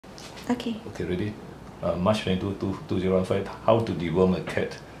Okay. Okay, ready? March 22, 2015, how to deworm a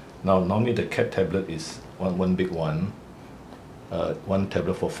cat. Now, normally the cat tablet is one big one. One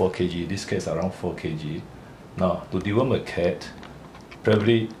tablet for 4 kg. This cat is around 4 kg. Now, to deworm a cat,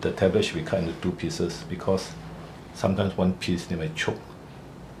 probably the tablet should be cut into 2 pieces because sometimes one piece they may choke.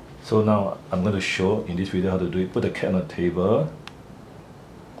 So now I'm going to show in this video how to do it. Put the cat on a table.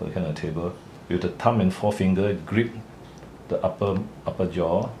 Put the cat on a table. With the thumb and forefinger, grip the upper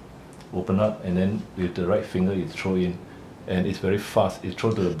jaw. Open up, and then with the right finger you throw in, and it's very fast. It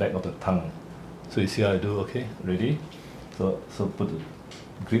throws to the back of the tongue. So you see how I do? Okay, ready? So put the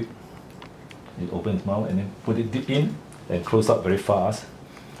grip. It opens its mouth, and then put it deep in and close up very fast,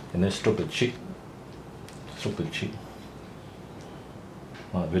 and then stroke the cheek. Stroke the cheek.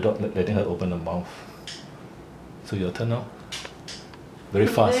 Without letting her open the mouth. So your turn now. Very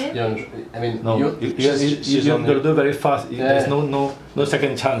fast. Yeah, I mean, no, you do very fast. Yeah. There's no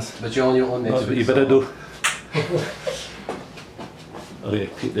second chance. But you're on your own next week. You better do. Okay,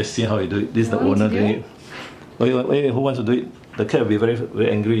 let's see how you do it. This is the owner doing it. Wait, who wants to do it? The cat will be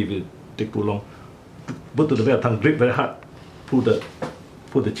very angry if you take too long. Put to the back of the tongue, grip very hard. Pull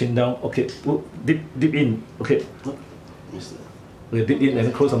the chin down. Okay, put deep in. Okay. Okay, deep in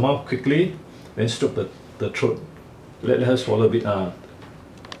and close the mouth quickly. Then stroke the throat. Let her swallow a bit.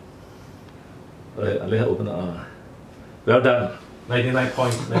 Let her open the Well done. 99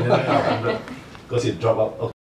 points. 99 out of 100. Because it dropped out. Okay.